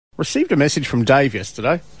Received a message from Dave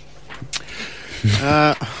yesterday.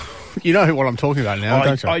 You know what I'm talking about now,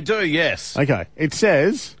 don't you? I do, yes. Okay. It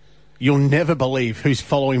says, "You'll never believe who's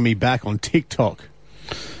following me back on TikTok."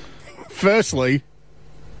 Firstly,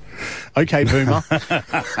 okay, Boomer.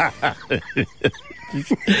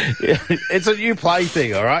 It's a new play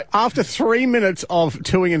thing, all right? After 3 minutes of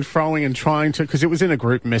toing and froing and trying to, because it was in a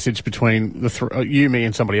group message between you, me,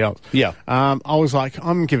 and somebody else. Yeah. I was like,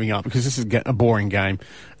 I'm giving up because this is a boring game.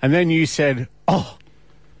 And then you said, "Oh,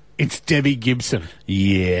 it's Debbie Gibson."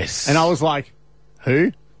 Yes. And I was like,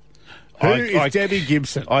 who? Who is Debbie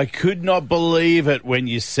Gibson? I could not believe it when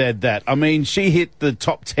you said that. I mean, she hit the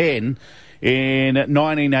top 10 in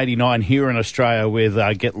 1989 here in Australia with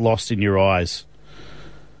Get Lost in Your Eyes.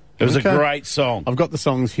 It was a great song. I've got the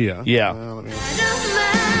songs here. Yeah.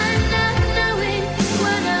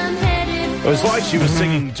 It was like she was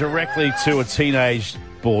singing directly to a teenage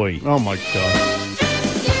boy. Oh, my God.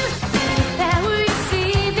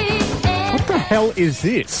 What the hell is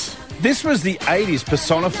this? This was the 80s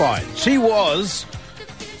personified. She was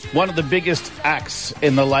one of the biggest acts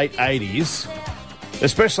in the late 80s,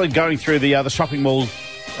 especially going through the shopping mall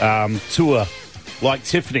tour like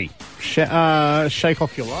Tiffany. Shake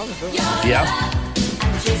Off Your Love, is it? Yeah.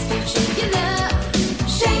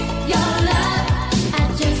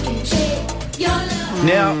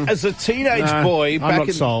 Now, as a teenage boy, back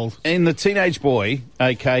in the teenage boy,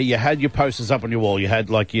 okay, you had your posters up on your wall. You had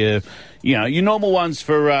like your normal ones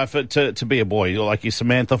to be a boy, like your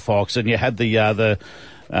Samantha Fox, and you had the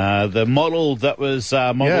model that was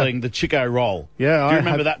modelling the Chico roll. Yeah, do you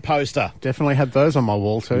remember that poster? Definitely had those on my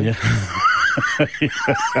wall too. Yeah.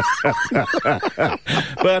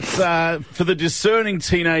 But for the discerning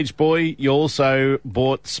teenage boy, you also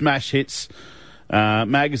bought Smash Hits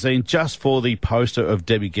magazine just for the poster of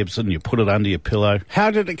Debbie Gibson. You put it under your pillow.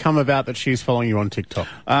 How did it come about that she's following you on TikTok?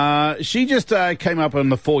 She just came up on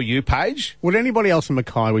the For You page. Would anybody else in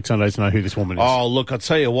Mackay with Sundays know who this woman is? Oh, look, I'll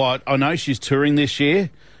tell you what. I know she's touring this year.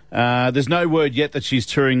 There's no word yet that she's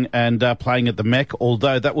touring and playing at the Mech,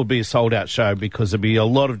 although that would be a sold-out show because there'd be a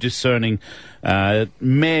lot of discerning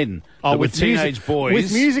men with teenage boys.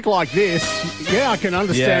 With music like this, I can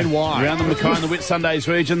understand why. Around the Mackay and the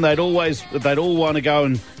Whitsundays region, they'd all want to go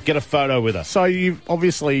and get a photo with her. So you've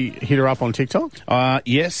obviously hit her up on TikTok?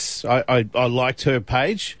 Yes, I liked her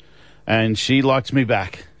page, and she liked me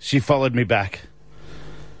back. She followed me back.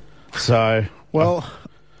 So... Well,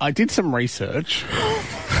 I did some research.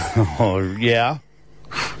 Oh, yeah?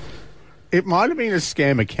 It might have been a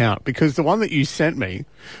scam account because the one that you sent me,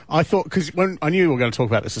 I thought, because when I knew we were going to talk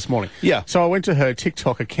about this morning. Yeah. So I went to her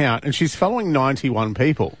TikTok account and she's following 91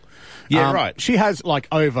 people. Yeah, right. She has like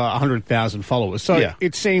over 100,000 followers. So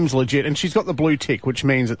it seems legit. And she's got the blue tick, which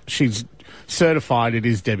means that she's certified it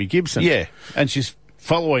is Debbie Gibson. Yeah. And she's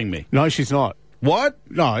following me. No, she's not. What?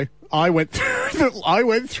 No. I went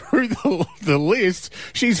through the list.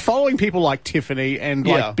 She's following people like Tiffany and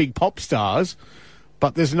like big pop stars,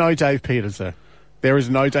 but there's no Dave Peters there. There is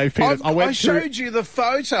no Dave Peters. I showed you the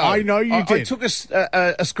photo. I know you did. I took a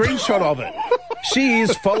screenshot of it. She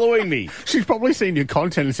is following me. She's probably seen your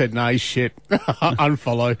content and said, "No shit,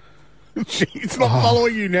 unfollow." She's not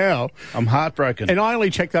following you now. I'm heartbroken. And I only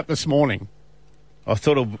checked that this morning. I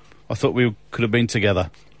thought we could have been together.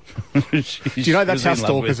 Do you know that's how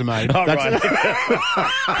stalkers are made? Oh, right.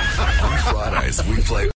 On Fridays, we play